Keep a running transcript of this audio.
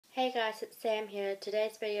Hey guys, it's Sam here.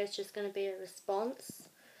 Today's video is just going to be a response,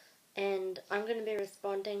 and I'm going to be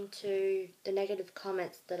responding to the negative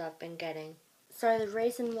comments that I've been getting. So the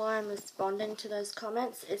reason why I'm responding to those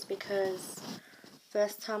comments is because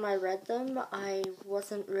first time I read them, I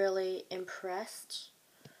wasn't really impressed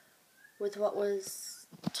with what was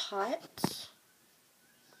typed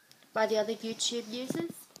by the other YouTube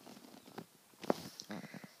users.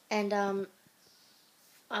 And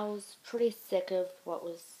I was pretty sick of what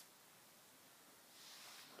was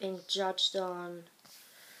being judged on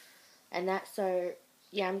and that, so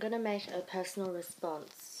yeah, I'm gonna make a personal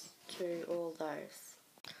response to all those.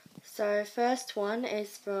 So first one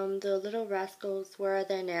is from the Little Rascals Where Are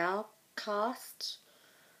They Now cast.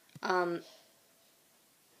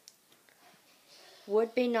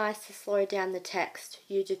 Would be nice to slow down the text.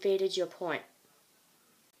 You defeated your point.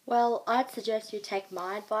 Well, I'd suggest you take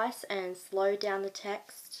my advice and slow down the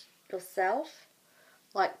text yourself.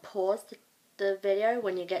 Like pause the video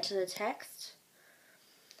when you get to the text.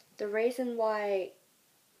 The reason why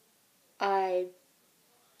I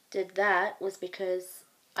did that was because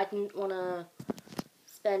I didn't want to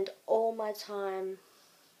spend all my time,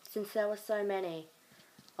 since there were so many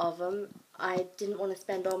of them, I didn't want to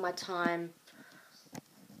spend all my time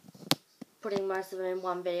putting most of them in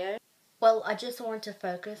one video. Well, I just wanted to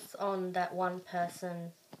focus on that one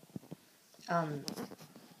person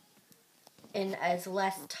in as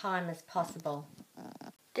less time as possible.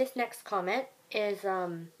 This next comment is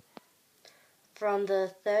from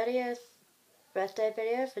the 30th birthday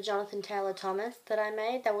video for Jonathan Taylor Thomas that I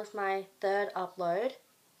made. That was my third upload.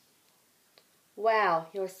 Wow,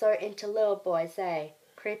 you're so into little boys, eh?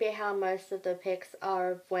 Creepy how most of the pics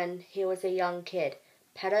are of when he was a young kid.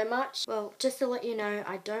 Pedo much? Well, just to let you know,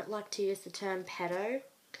 I don't like to use the term pedo,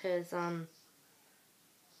 because, for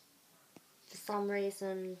some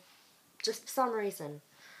reason,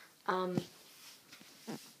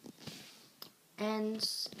 and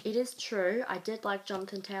it is true, I did like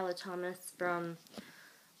Jonathan Taylor Thomas from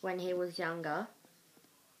when he was younger,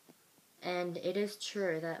 and it is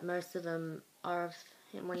true that most of them are of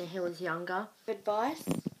him when he was younger. Advice: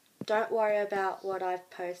 don't worry about what I've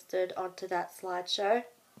posted onto that slideshow.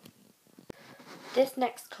 This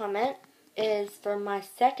next comment is from my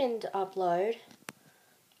second upload,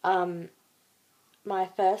 my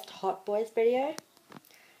first Hot Boys video,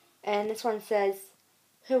 and this one says,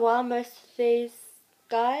 who are most of these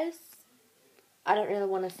guys? I don't really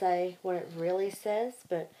want to say what it really says,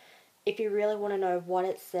 but if you really want to know what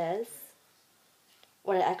it says,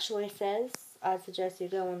 what it actually says, I'd suggest you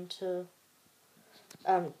go onto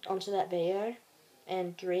that video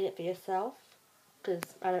and read it for yourself, because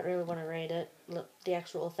I don't really want to read it, look, the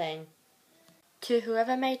actual thing. To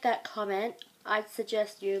whoever made that comment, I'd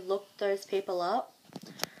suggest you look those people up,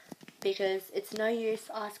 because it's no use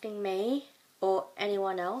asking me or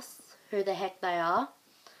anyone else who the heck they are,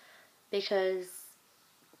 because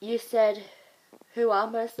you said who are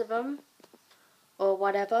most of them or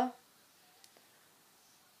whatever,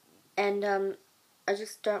 and I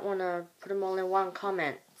just don't want to put them all in one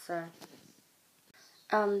comment. So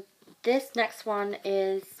this next one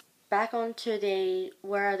is back onto the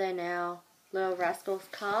Where Are They Now Little Rascals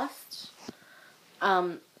cast.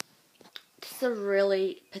 This is a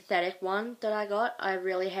really pathetic one that I got. I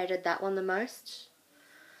really hated that one the most.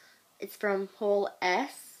 It's from Hall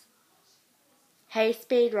S. Hey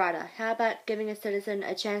Speedwriter, how about giving a citizen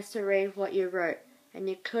a chance to read what you wrote? And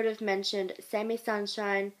you could have mentioned Sammy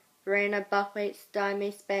Sunshine, Verena, Buckwheat,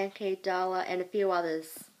 Stymie, Spanky, Darla, and a few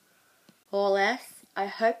others. Hall S, I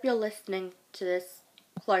hope you're listening to this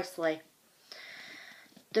closely.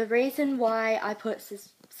 The reason why I put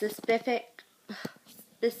specific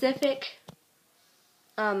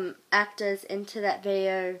actors into that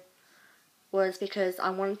video was because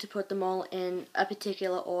I wanted to put them all in a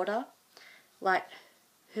particular order, like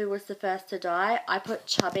who was the first to die. I put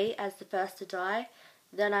Chubby as the first to die,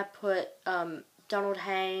 then I put Donald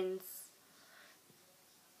Haynes,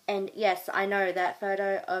 and yes, I know that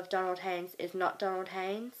photo of Donald Haynes is not Donald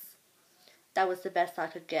Haynes. That was the best I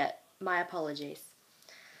could get. My apologies.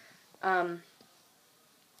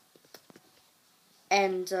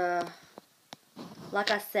 Like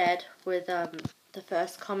I said with the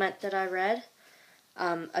first comment that I read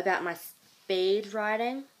about my speed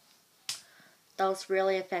writing, that was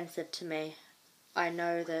really offensive to me. I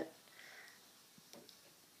know that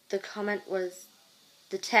the comment was,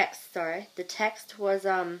 the text was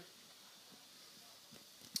on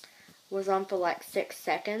for like 6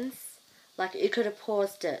 seconds. Like, you could have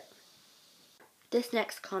paused it. This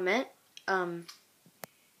next comment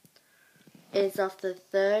is off the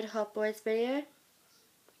third Hot Boys video.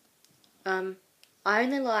 I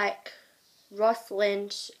only like Ross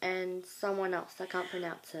Lynch and someone else, I can't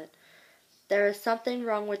pronounce it. There is something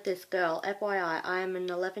wrong with this girl. FYI, I am an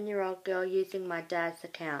 11-year-old girl using my dad's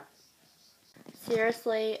account.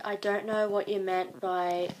 Seriously, I don't know what you meant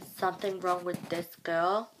by something wrong with this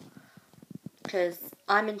girl. Because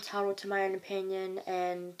I'm entitled to my own opinion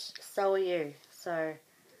and so are you.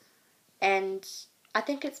 And I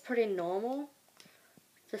think it's pretty normal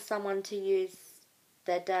for someone to use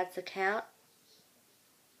their dad's account.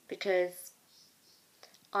 Because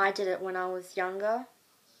I did it when I was younger.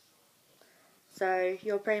 So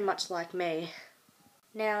you're pretty much like me.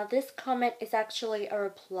 Now this comment is actually a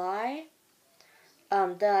reply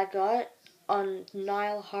that I got on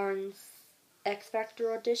Niall Horan's X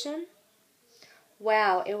Factor audition.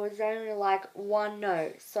 Wow, it was only like one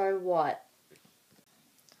no, so what?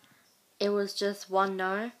 It was just one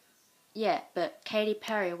no? Yeah, but Katy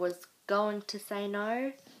Perry was going to say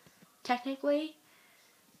no, technically,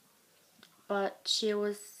 but she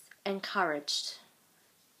was encouraged.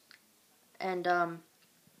 And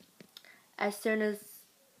as soon as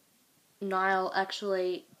Niall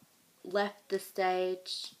actually left the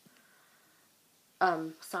stage,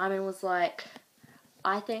 Simon was like,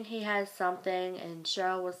 I think he has something, and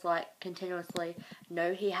Cheryl was like continuously,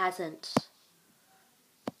 no he hasn't.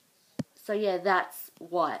 So yeah, that's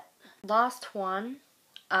what. Last one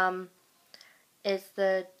is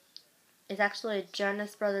actually a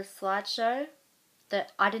Jonas Brothers slideshow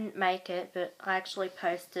that I didn't make it, but I actually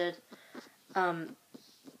posted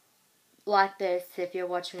like this if you're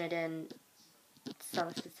watching it in some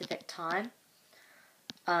specific time.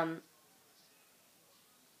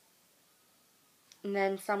 And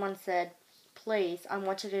then someone said, please, I'm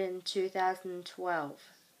watching it in 2012.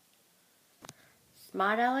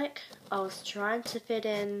 Smart Alec, I was trying to fit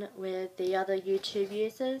in with the other YouTube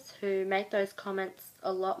users who make those comments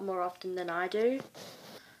a lot more often than I do.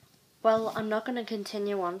 Well, I'm not going to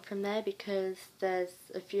continue on from there because there's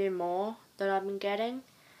a few more that I've been getting.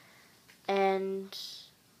 And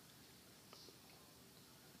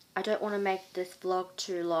I don't want to make this vlog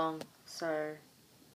too long, so